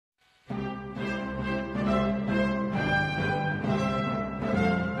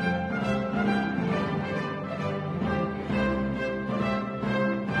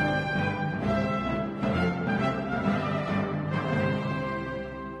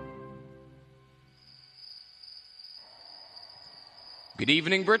Good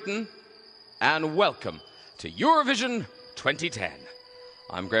evening, Britain, and welcome to Eurovision 2010.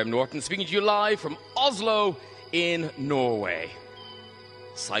 I'm Graham Norton, speaking to you live from Oslo in Norway,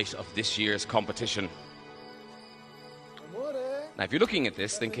 site of this year's competition. Now, if you're looking at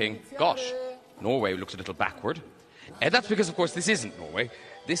this thinking, gosh, Norway looks a little backward, that's because, of course, this isn't Norway.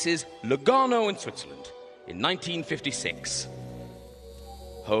 This is Lugano in Switzerland in 1956,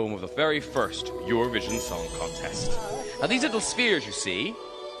 home of the very first Eurovision Song Contest. Now, these little spheres you see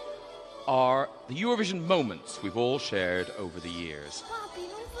are the Eurovision moments we've all shared over the years.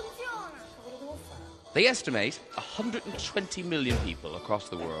 They estimate 120 million people across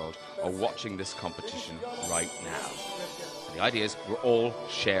the world are watching this competition right now. And the idea is we're all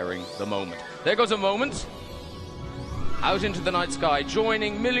sharing the moment. There goes a moment out into the night sky,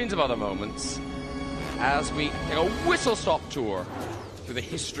 joining millions of other moments as we take a whistle-stop tour through the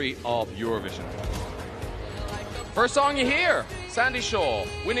history of Eurovision. First song you hear, Sandy Shaw,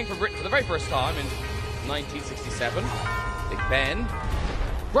 winning for Britain for the very first time in 1967. Big Ben.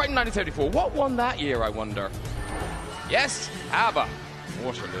 Right in 1974. What won that year, I wonder? Yes, ABBA.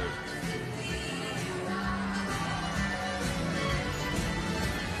 Waterloo.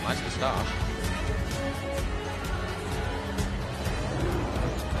 Nice moustache.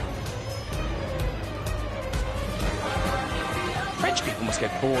 French people must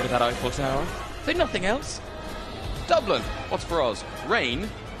get bored of that Eiffel Tower. They've nothing else. Dublin, what's for us? Rain.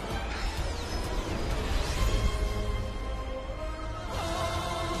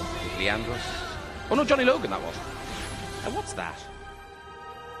 Leandros. Oh no, Johnny Logan that was. And what's that?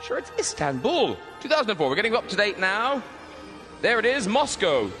 Sure, it's Istanbul. 2004, we're getting up to date now. There it is,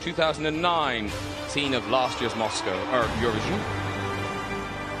 Moscow, 2009. Scene of last year's Moscow, or Eurovision.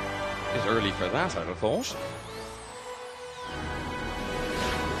 It's early for that, I'd have thought.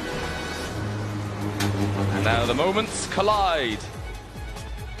 And now the moments collide.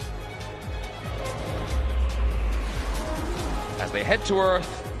 As they head to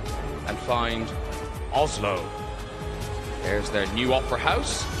Earth and find Oslo. There's their new opera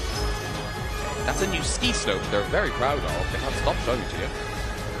house. That's a new ski slope they're very proud of. They can't stop showing it to you.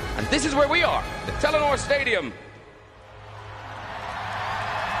 And this is where we are, the Telenor Stadium.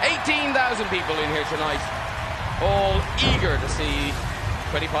 18,000 people in here tonight, all eager to see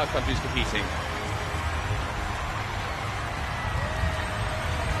 25 countries competing.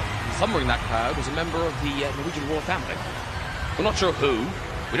 Somewhere in that crowd was a member of the Norwegian royal family. We're not sure who.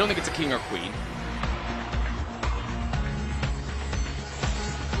 We don't think it's a king or queen.